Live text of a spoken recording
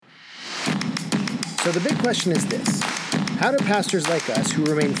So the big question is this: how do pastors like us who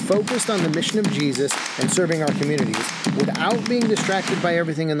remain focused on the mission of Jesus and serving our communities without being distracted by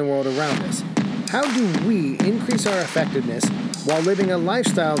everything in the world around us? How do we increase our effectiveness while living a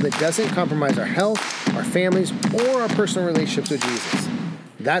lifestyle that doesn't compromise our health, our families, or our personal relationships with Jesus?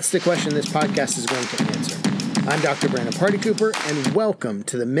 That's the question this podcast is going to answer. I'm Dr. Brandon Party Cooper, and welcome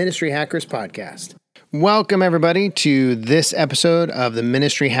to the Ministry Hackers Podcast. Welcome, everybody, to this episode of the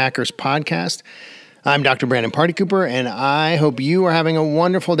Ministry Hackers Podcast. I'm Dr. Brandon Party Cooper, and I hope you are having a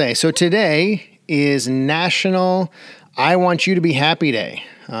wonderful day. So today is National I Want You to Be Happy Day.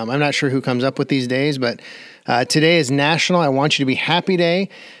 I'm not sure who comes up with these days, but today is National I Want You to Be Happy Day,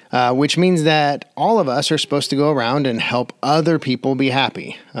 which means that all of us are supposed to go around and help other people be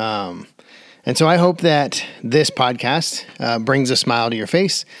happy. And so I hope that this podcast brings a smile to your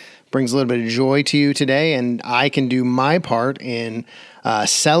face, brings a little bit of joy to you today, and I can do my part in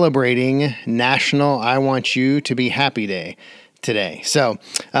celebrating National I Want You to Be Happy Day today. So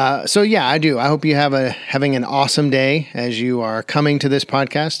yeah, I do. I hope you having an awesome day as you are coming to this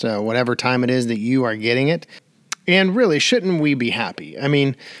podcast, whatever time it is that you are getting it. And really, shouldn't we be happy? I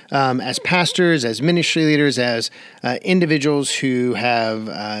mean, as pastors, as ministry leaders, as individuals who have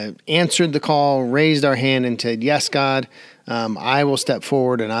answered the call, raised our hand and said, yes, God, I will step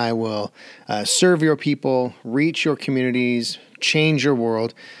forward and I will serve your people, reach your communities, change your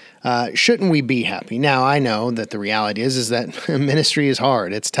world. Shouldn't we be happy? Now, I know that the reality is that ministry is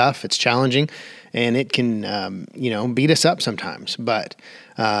hard. It's tough. It's challenging, and it can, beat us up sometimes. But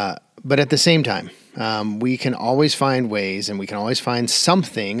at the same time, we can always find ways, and we can always find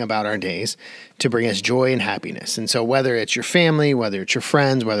something about our days to bring us joy and happiness. And so whether it's your family, whether it's your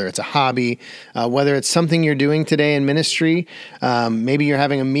friends, whether it's a hobby, whether it's something you're doing today in ministry, maybe you're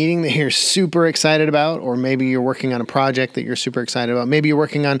having a meeting that you're super excited about, or maybe you're working on a project that you're super excited about. Maybe you're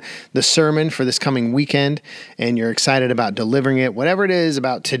working on the sermon for this coming weekend and you're excited about delivering it. Whatever it is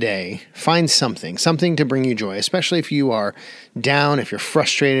about today, find something to bring you joy, especially if you are down, if you're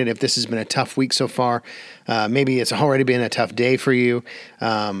frustrated, if this has been a tough week so far. Maybe it's already been a tough day for you.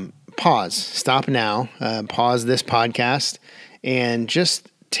 Pause, stop now, pause this podcast, and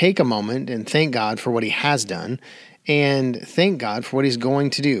just take a moment and thank God for what He has done, and thank God for what He's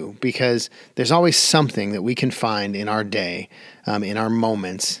going to do, because there's always something that we can find in our day, in our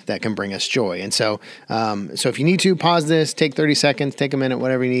moments, that can bring us joy. And so if you need to, pause this, take 30 seconds, take a minute,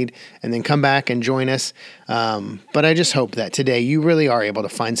 whatever you need, and then come back and join us. But I just hope that today you really are able to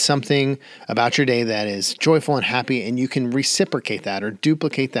find something about your day that is joyful and happy, and you can reciprocate that or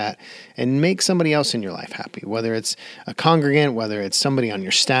duplicate that and make somebody else in your life happy, whether it's a congregant, whether it's somebody on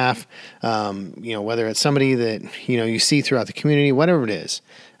your staff, whether it's somebody that, you see throughout the community, whatever it is.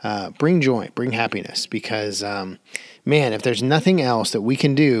 Bring joy, bring happiness, because, if there's nothing else that we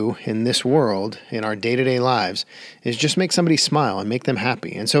can do in this world, in our day-to-day lives, is just make somebody smile and make them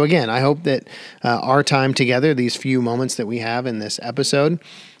happy. And so again, I hope that our time together, these few moments that we have in this episode,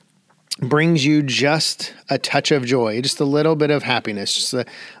 brings you just a touch of joy, just a little bit of happiness, just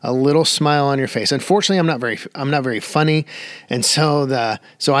a little smile on your face. Unfortunately, I'm not very funny, and so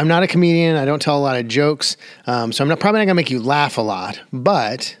I'm not a comedian. I don't tell a lot of jokes, so I'm probably not gonna make you laugh a lot.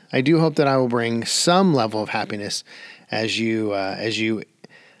 But I do hope that I will bring some level of happiness as you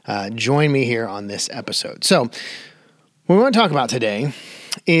join me here on this episode. So, what we want to talk about today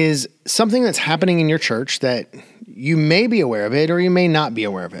is something that's happening in your church that you may be aware of it or you may not be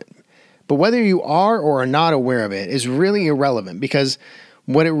aware of it. But whether you are or are not aware of it is really irrelevant, because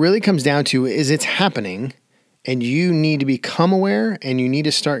what it really comes down to is it's happening, and you need to become aware, and you need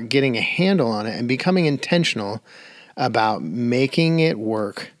to start getting a handle on it and becoming intentional about making it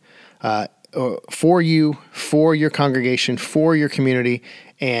work for you, for your congregation, for your community,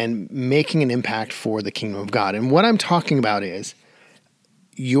 and making an impact for the kingdom of God. And what I'm talking about is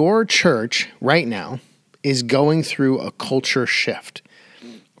your church right now is going through a culture shift.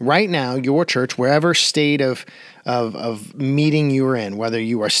 Right now, your church, wherever state of meeting you are in, whether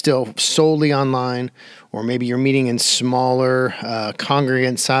you are still solely online, or maybe you're meeting in smaller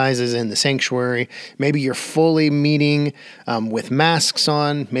congregant sizes in the sanctuary, maybe you're fully meeting with masks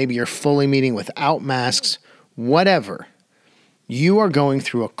on, maybe you're fully meeting without masks, whatever, you are going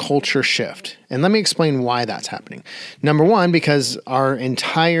through a culture shift. And let me explain why that's happening. Number one, because our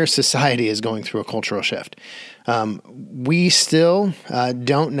entire society is going through a cultural shift. We still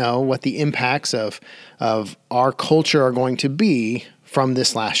don't know what the impacts of our culture are going to be from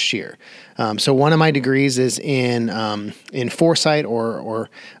this last year. So one of my degrees is in foresight or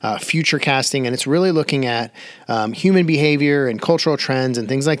future casting, and it's really looking at human behavior and cultural trends and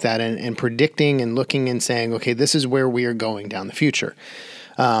things like that, and predicting and looking and saying, okay, this is where we are going down the future.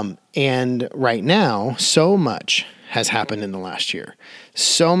 And right now, so much has happened in the last year.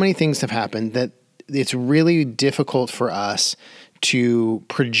 So many things have happened that it's really difficult for us to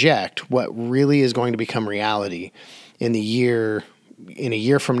project what really is going to become reality in a year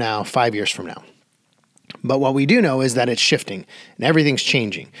from now, 5 years from now. But what we do know is that it's shifting and everything's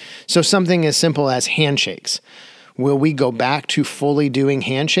changing. So something as simple as handshakes. Will we go back to fully doing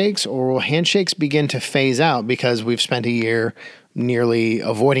handshakes, or will handshakes begin to phase out because we've spent a year nearly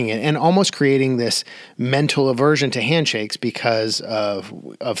avoiding it and almost creating this mental aversion to handshakes because of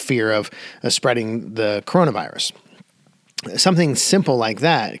fear of spreading the coronavirus? Something simple like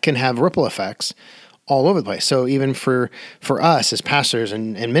that can have ripple effects all over the place. So even for us as pastors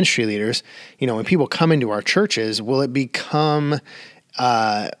and ministry leaders, when people come into our churches, will it become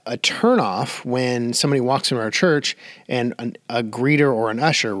a turnoff when somebody walks into our church and a greeter or an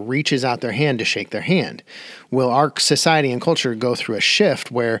usher reaches out their hand to shake their hand? Will our society and culture go through a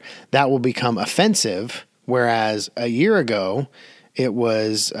shift where that will become offensive, whereas a year ago it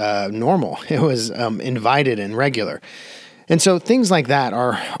was normal, it was invited and regular? And so things like that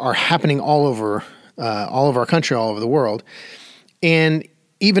are happening all over our country, all over the world. And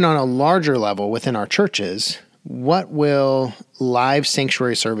even on a larger level within our churches, what will live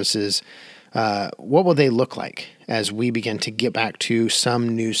sanctuary services, what will they look like as we begin to get back to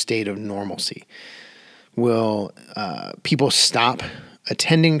some new state of normalcy? Will people stop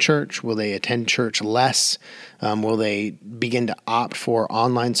attending church? Will they attend church less? Will they begin to opt for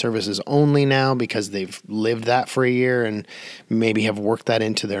online services only now because they've lived that for a year and maybe have worked that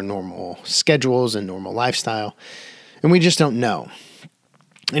into their normal schedules and normal lifestyle? And we just don't know.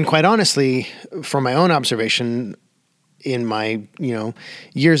 And quite honestly, from my own observation in my,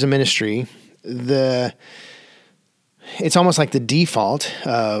 years of ministry, it's almost like the default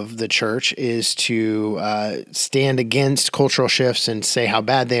of the church is to stand against cultural shifts and say how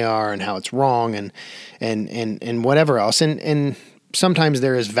bad they are and how it's wrong and whatever else. And sometimes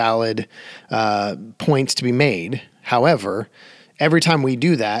there is valid points to be made. However, every time we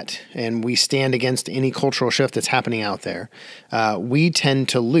do that and we stand against any cultural shift that's happening out there, we tend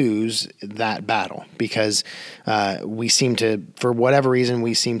to lose that battle because we seem to, for whatever reason,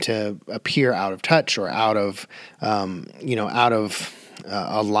 appear out of touch or out of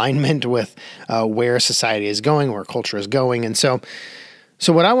alignment with where society is going, where culture is going. And so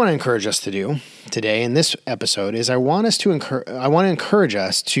what I want to encourage us to do today in this episode is I want to encourage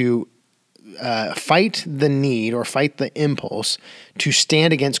us to fight the need or fight the impulse to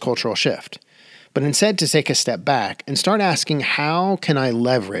stand against cultural shift, but instead to take a step back and start asking, how can I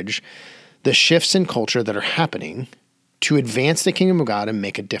leverage the shifts in culture that are happening to advance the kingdom of God and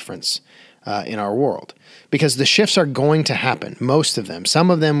make a difference in our world? Because the shifts are going to happen, most of them. Some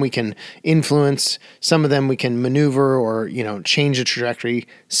of them we can influence, some of them we can maneuver or, change the trajectory,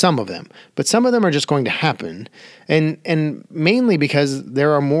 some of them. But some of them are just going to happen. And mainly because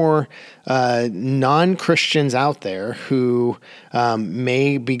there are more non-Christians out there who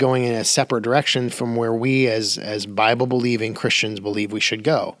may be going in a separate direction from where we as Bible-believing Christians believe we should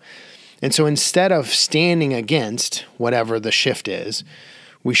go. And so instead of standing against whatever the shift is,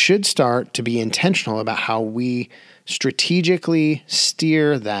 we should start to be intentional about how we strategically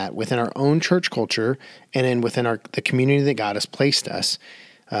steer that within our own church culture and then within the community that God has placed us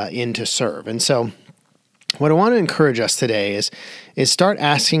in to serve. And so what I want to encourage us today is start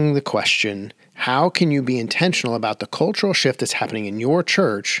asking the question, how can you be intentional about the cultural shift that's happening in your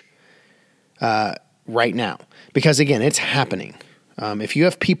church right now? Because again, it's happening. If you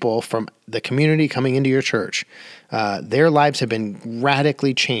have people from the community coming into your church, their lives have been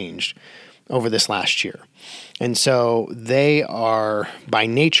radically changed over this last year. And so they are, by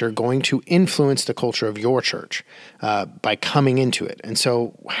nature, going to influence the culture of your church by coming into it. And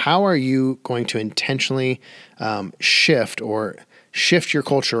so how are you going to intentionally shift your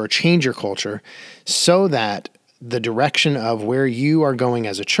culture or change your culture so that the direction of where you are going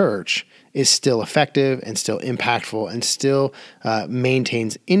as a church is still effective and still impactful and still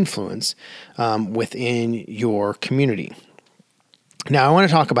maintains influence within your community? Now, I want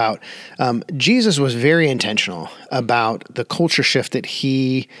to talk about Jesus was very intentional about the culture shift that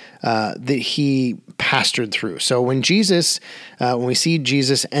he pastored through. So when we see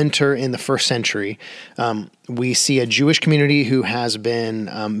Jesus enter in the first century, we see a Jewish community who has been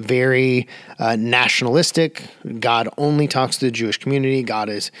very nationalistic. God only talks to the Jewish community.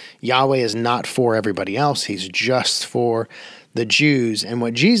 Yahweh is not for everybody else. He's just for the Jews. And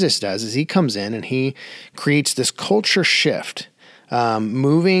what Jesus does is he comes in and he creates this culture shift,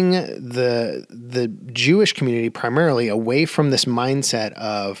 moving the Jewish community primarily away from this mindset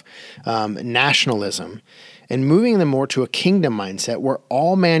of nationalism and moving them more to a kingdom mindset where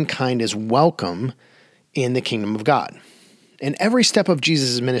all mankind is welcome in the kingdom of God. And every step of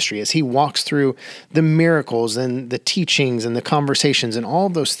Jesus' ministry, as he walks through the miracles and the teachings and the conversations and all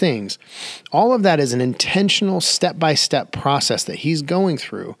of those things, all of that is an intentional step-by-step process that he's going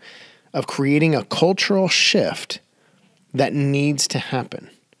through of creating a cultural shift that needs to happen.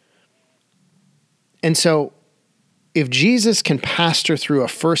 And so if Jesus can pastor through a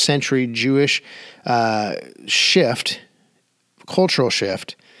first century Jewish cultural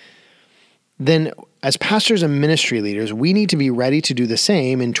shift, then as pastors and ministry leaders, we need to be ready to do the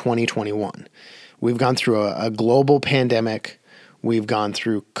same in 2021. We've gone through a global pandemic. We've gone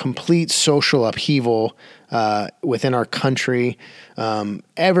through complete social upheaval within our country.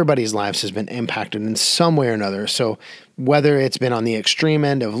 Everybody's lives has been impacted in some way or another. So whether it's been on the extreme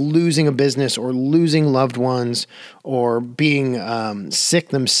end of losing a business or losing loved ones or being sick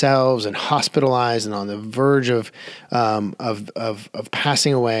themselves and hospitalized and on the verge of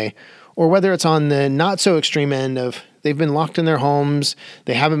passing away, or whether it's on the not so extreme end of they've been locked in their homes,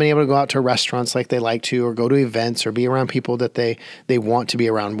 they haven't been able to go out to restaurants like they like to, or go to events, or be around people that they want to be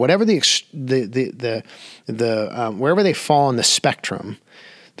around. Whatever wherever they fall on the spectrum,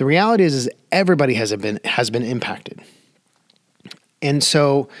 the reality is everybody has been impacted. And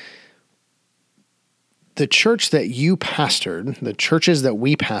so the church that you pastored, the churches that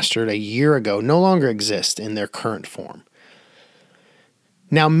we pastored a year ago, no longer exist in their current form.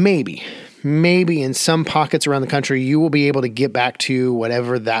 Now, maybe in some pockets around the country, you will be able to get back to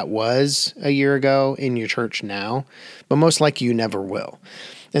whatever that was a year ago in your church now, but most likely you never will.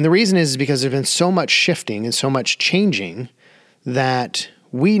 And the reason is because there's been so much shifting and so much changing that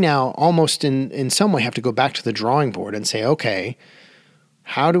we now almost in some way have to go back to the drawing board and say, okay,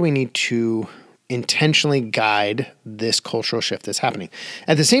 how do we need to intentionally guide this cultural shift that's happening?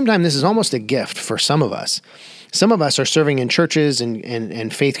 At the same time, this is almost a gift for some of us. Some of us are serving in churches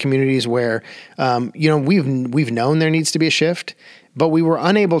and faith communities where, we've known there needs to be a shift, but we were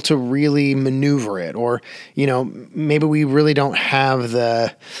unable to really maneuver it, or, maybe we really don't have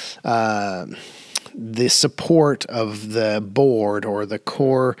the support of the board or the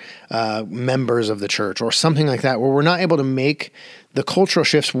core members of the church or something like that, where we're not able to make the cultural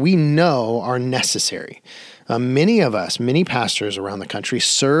shifts we know are necessary. Many pastors around the country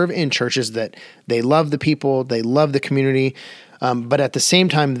serve in churches that they love the people, they love the community, but at the same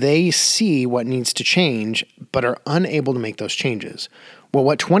time, they see what needs to change, but are unable to make those changes. Well,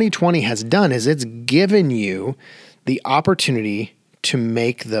 what 2020 has done is it's given you the opportunity to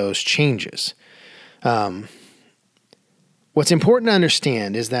make those changes. What's important to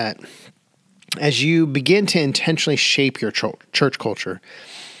understand is that as you begin to intentionally shape your church culture,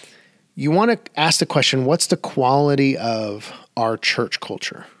 you want to ask the question, what's the quality of our church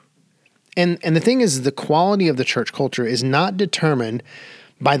culture? And the thing is, the quality of the church culture is not determined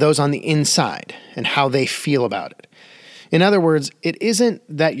by those on the inside and how they feel about it. In other words, it isn't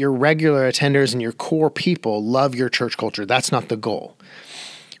that your regular attenders and your core people love your church culture. That's not the goal.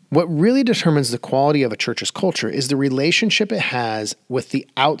 What really determines the quality of a church's culture is the relationship it has with the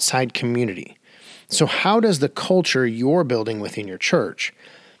outside community. So how does the culture you're building within your church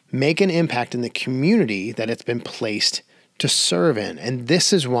make an impact in the community that it's been placed to serve in? And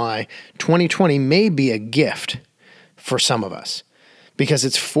this is why 2020 may be a gift for some of us, because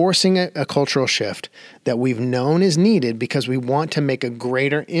it's forcing a cultural shift that we've known is needed because we want to make a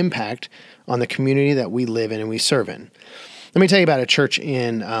greater impact on the community that we live in and we serve in. Let me tell you about a church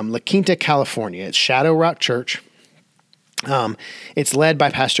in La Quinta, California. It's Shadow Rock Church. It's led by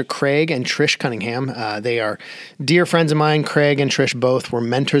Pastor Craig and Trish Cunningham. They are dear friends of mine. Craig and Trish both were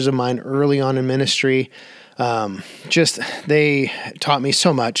mentors of mine early on in ministry. They taught me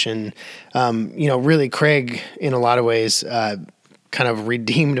so much. And, really Craig, in a lot of ways, kind of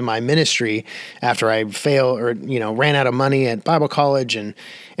redeemed my ministry after I ran out of money at Bible college and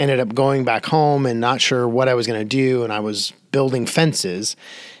ended up going back home and not sure what I was going to do. And I was building fences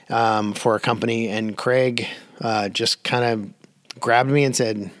for a company, and Craig just kind of grabbed me and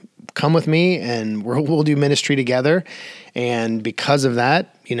said, come with me and we'll do ministry together. And because of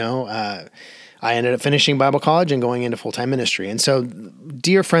that, I ended up finishing Bible college and going into full-time ministry. And so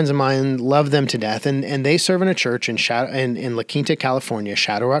dear friends of mine, love them to death. And they serve in a church in La Quinta, California,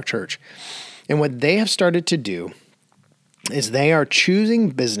 Shadow Rock Church. And what they have started to do is they are choosing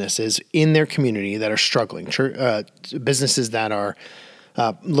businesses in their community that are struggling, businesses that are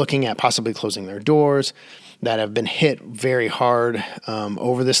looking at possibly closing their doors, that have been hit very hard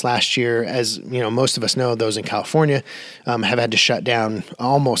over this last year. As most of us know, those in California have had to shut down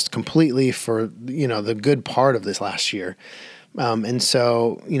almost completely for the good part of this last year. And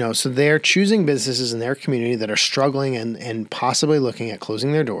so, so they're choosing businesses in their community that are struggling and possibly looking at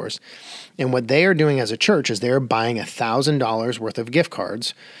closing their doors. And what they are doing as a church is they're buying $1,000 worth of gift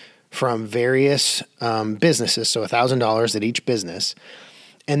cards from various businesses, so $1,000 at each business.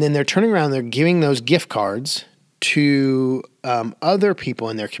 And then they're turning around, they're giving those gift cards to other people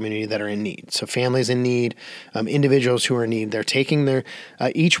in their community that are in need. So families in need, individuals who are in need. They're taking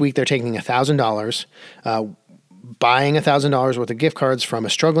each week they're taking $1,000, buying $1,000 worth of gift cards from a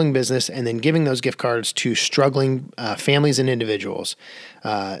struggling business, and then giving those gift cards to struggling families and individuals,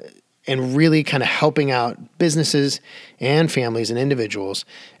 and really kind of helping out businesses and families and individuals,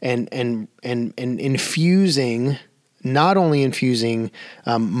 and infusing, not only infusing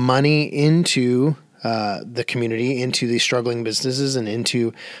money into the community, into these struggling businesses and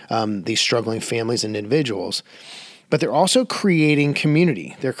into these struggling families and individuals, but they're also creating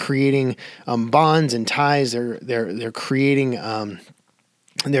community. They're creating bonds and ties. They're creating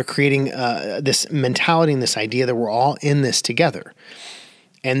this mentality and this idea that we're all in this together.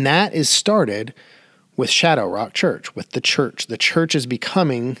 And that is started with Shadow Rock Church, with the church. The church is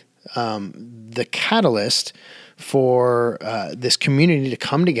becoming the catalyst for this community to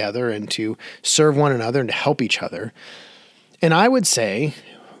come together and to serve one another and to help each other. And I would say,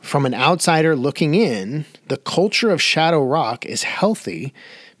 from an outsider looking in, the culture of Shadow Rock is healthy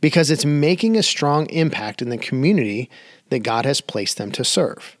because it's making a strong impact in the community that God has placed them to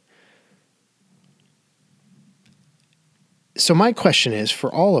serve. So my question is,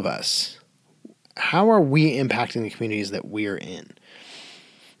 for all of us, how are we impacting the communities that we're in?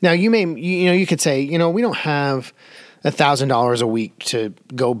 Now, you could say, we don't have $1,000 a week to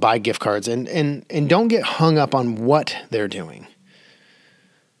go buy gift cards, and don't get hung up on what they're doing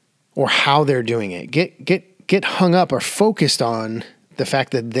or how they're doing it. Get hung up or focused on the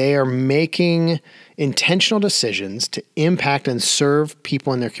fact that they are making intentional decisions to impact and serve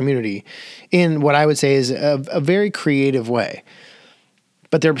people in their community in what I would say is a very creative way.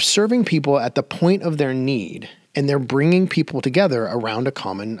 But they're serving people at the point of their need, and they're bringing people together around a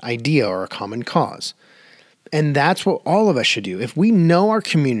common idea or a common cause. And that's what all of us should do. If we know our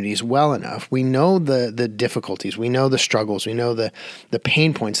communities well enough, we know the difficulties, we know the struggles, we know the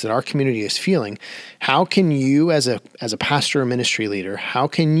pain points that our community is feeling, how can you as a pastor or ministry leader, how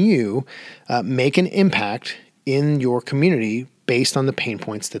can you make an impact in your community based on the pain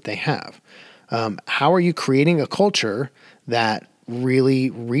points that they have? How are you creating a culture that really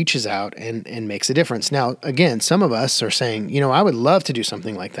reaches out and makes a difference? Now, again, some of us are saying, I would love to do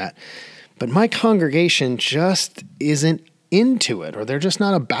something like that, but my congregation just isn't into it, or they're just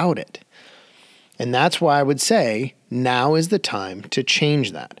not about it. And that's why I would say now is the time to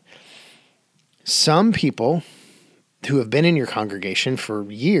change that. Some people who have been in your congregation for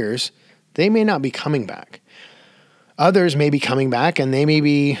years, they may not be coming back. Others may be coming back, and they may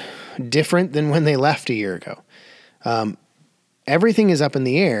be different than when they left a year ago. Everything is up in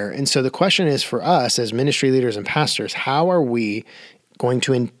the air. And so the question is, for us as ministry leaders and pastors, how are we going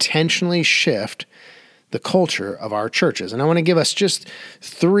to intentionally shift the culture of our churches? And I want to give us just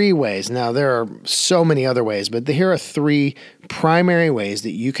 3 ways. Now, there are so many other ways, but here are 3 primary ways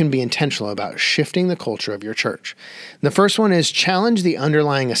that you can be intentional about shifting the culture of your church. The first one is challenge the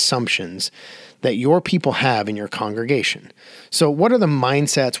underlying assumptions that your people have in your congregation. So what are the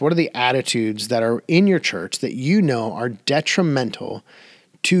mindsets, what are the attitudes that are in your church that you know are detrimental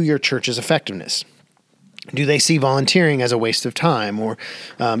to your church's effectiveness? Do they see volunteering as a waste of time? Or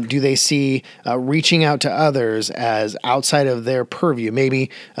do they see reaching out to others as outside of their purview? Maybe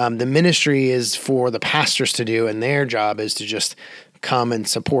the ministry is for the pastors to do, and their job is to just come and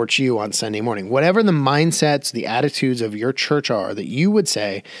support you on Sunday morning. Whatever the mindsets, the attitudes of your church are that you would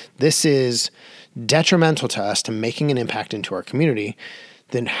say, this is detrimental to us to making an impact into our community,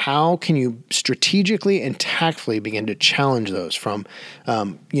 then how can you strategically and tactfully begin to challenge those from,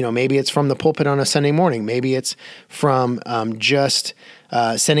 maybe it's from the pulpit on a Sunday morning. Maybe it's from just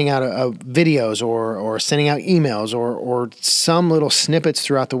sending out videos or sending out emails or some little snippets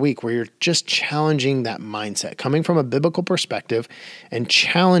throughout the week where you're just challenging that mindset, coming from a biblical perspective and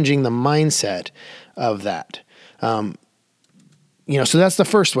challenging the mindset of that. So that's the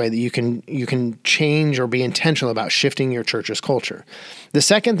first way that you can change or be intentional about shifting your church's culture. The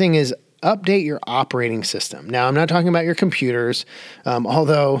second thing is update your operating system. Now, I'm not talking about your computers,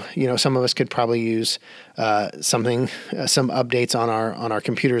 although some of us could probably use some updates on our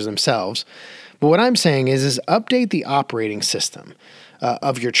computers themselves. But what I'm saying is update the operating system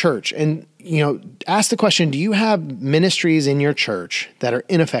of your church, and ask the question: do you have ministries in your church that are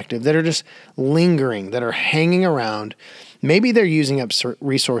ineffective, that are just lingering, that are hanging around? Maybe they're using up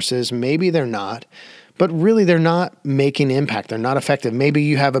resources, maybe they're not, but really they're not making impact. They're not effective. Maybe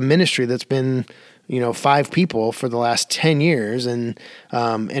you have a ministry that's been, 5 people for the last 10 years and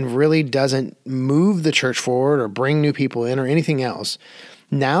really doesn't move the church forward or bring new people in or anything else.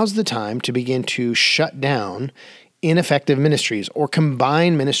 Now's the time to begin to shut down ineffective ministries or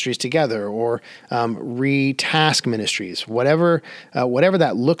combine ministries together or retask ministries, whatever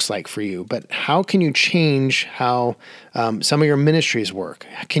that looks like for you. But how can you change how some of your ministries work?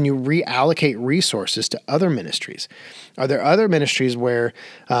 Can you reallocate resources to other ministries? Are there other ministries where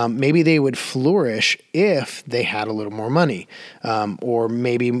maybe they would flourish if they had a little more money, or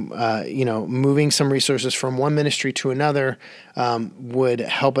maybe moving some resources from one ministry to another would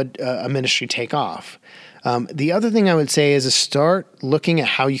help a ministry take off? The other thing I would say is to start looking at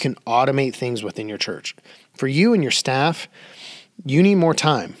how you can automate things within your church. For you and your staff, you need more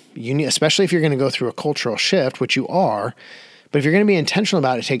time. Especially if you're going to go through a cultural shift, which you are. But if you're going to be intentional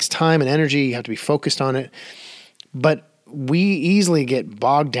about it, it takes time and energy. You have to be focused on it. But we easily get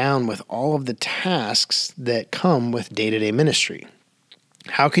bogged down with all of the tasks that come with day-to-day ministry.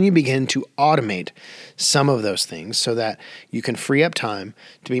 How can you begin to automate some of those things so that you can free up time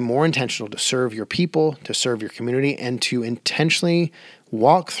to be more intentional to serve your people, to serve your community, and to intentionally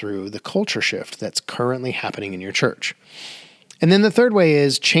walk through the culture shift that's currently happening in your church? And then the third way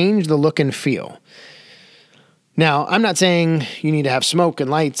is change the look and feel. Now, I'm not saying you need to have smoke and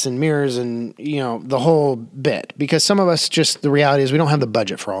lights and mirrors and, the whole bit, because some of us the reality is we don't have the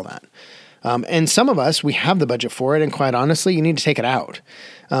budget for all that. And some of us, we have the budget for it, and quite honestly, you need to take it out.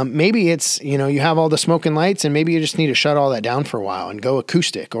 Maybe it's, you have all the smoke and lights, and maybe you just need to shut all that down for a while and go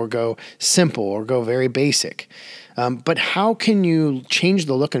acoustic or go simple or go very basic. But how can you change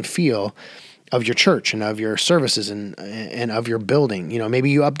the look and feel of your church and of your services and of your building? Maybe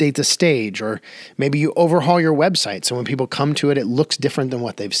you update the stage, or maybe you overhaul your website so when people come to it, it looks different than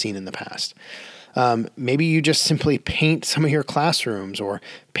what they've seen in the past. Maybe you just simply paint some of your classrooms or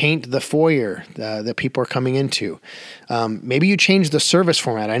paint the foyer that people are coming into. Maybe you change the service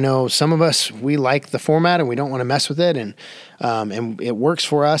format. I know some of us, we like the format and we don't want to mess with it, and it works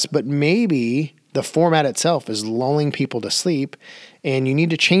for us, but maybe the format itself is lulling people to sleep and you need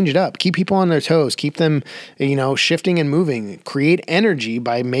to change it up. Keep people on their toes, keep them, shifting and moving, create energy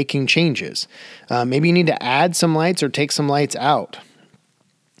by making changes. Maybe you need to add some lights or take some lights out.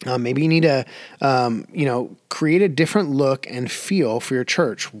 Maybe you need to, create a different look and feel for your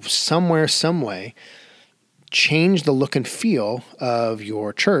church somewhere, some way. Change the look and feel of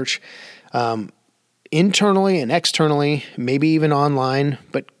your church, internally and externally, maybe even online,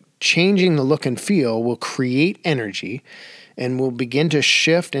 but changing the look and feel will create energy and will begin to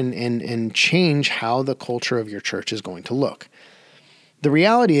shift and change how the culture of your church is going to look. The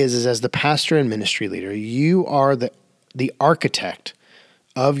reality is as the pastor and ministry leader, you are the architect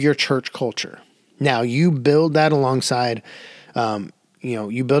of your church culture. Now, you build that alongside,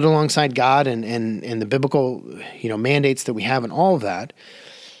 you build alongside God and the biblical, mandates that we have and all of that.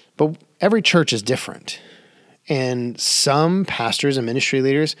 But every church is different. And some pastors and ministry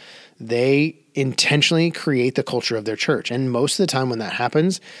leaders, they intentionally create the culture of their church. And most of the time when that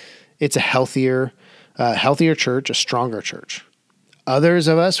happens, it's a healthier church, a stronger church. Others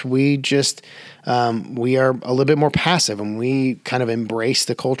of us, we are a little bit more passive, and we kind of embrace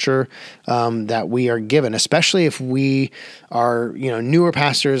the culture that we are given, especially if we are, newer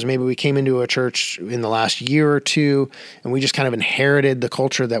pastors. Maybe we came into a church in the last year or two, and we just kind of inherited the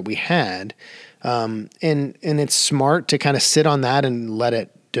culture that we had. And it's smart to kind of sit on that and let it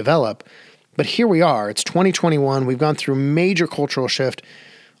develop. But here we are. It's 2021. We've gone through major cultural shift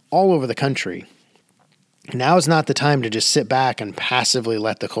all over the country. Now is not the time to just sit back and passively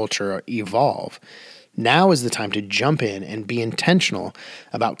let the culture evolve. Now is the time to jump in and be intentional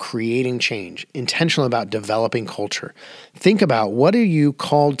about creating change, intentional about developing culture. Think about, what are you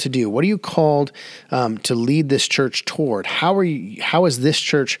called to do? What are you called to lead this church toward? How is this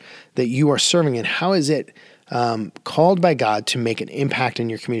church that you are serving in, how is it called by God to make an impact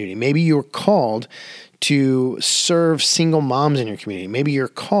in your community? Maybe you're called to serve single moms in your community. Maybe you're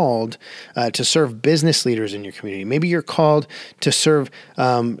called to serve business leaders in your community. Maybe you're called to serve,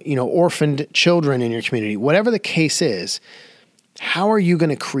 orphaned children in your community. Whatever the case is, how are you going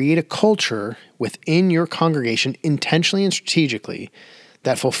to create a culture within your congregation intentionally and strategically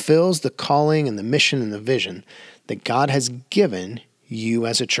that fulfills the calling and the mission and the vision that God has given you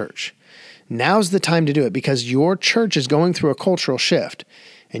as a church? Now's the time to do it, because your church is going through a cultural shift.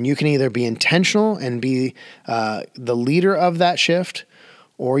 And you can either be intentional and be the leader of that shift,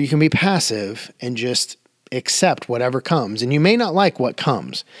 or you can be passive and just accept whatever comes. And you may not like what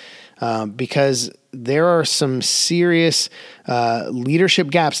comes because there are some serious leadership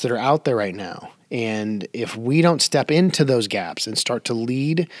gaps that are out there right now. And if we don't step into those gaps and start to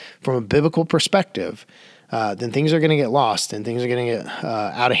lead from a biblical perspective, then things are going to get lost and things are going to get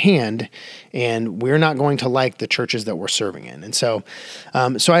out of hand, and we're not going to like the churches that we're serving in. And so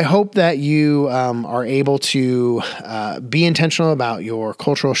I hope that you are able to be intentional about your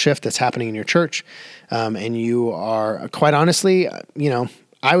cultural shift that's happening in your church, and you are, quite honestly,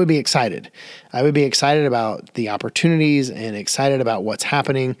 I would be excited. I would be excited about the opportunities and excited about what's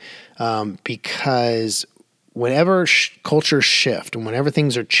happening, because whenever cultures shift and whenever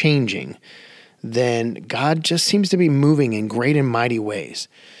things are changing, then God just seems to be moving in great and mighty ways.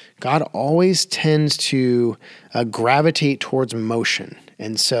 God always tends to gravitate towards motion.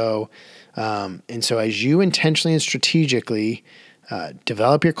 And so as you intentionally and strategically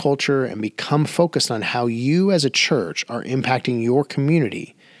develop your culture and become focused on how you as a church are impacting your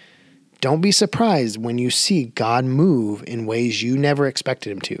community, don't be surprised when you see God move in ways you never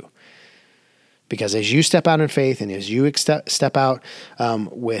expected him to. Because as you step out in faith and as you step out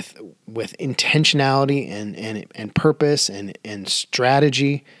with intentionality and purpose and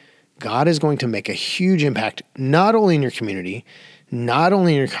strategy, God is going to make a huge impact, not only in your community, not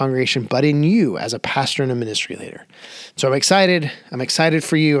only in your congregation, but in you as a pastor and a ministry leader. So I'm excited. I'm excited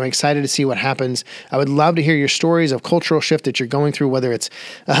for you. I'm excited to see what happens. I would love to hear your stories of cultural shift that you're going through, whether it's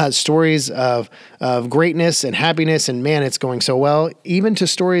stories of greatness and happiness and, man, it's going so well, even to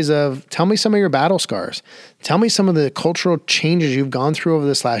stories of, tell me some of your battle scars. Tell me some of the cultural changes you've gone through over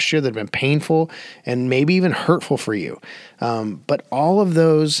this last year that have been painful and maybe even hurtful for you. But all of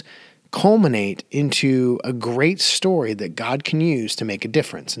those culminate into a great story that God can use to make a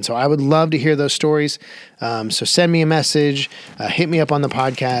difference. And so I would love to hear those stories. So send me a message, hit me up on the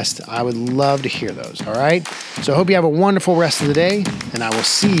podcast. I would love to hear those. All right. So I hope you have a wonderful rest of the day, and I will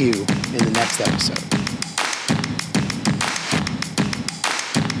see you in the next episode.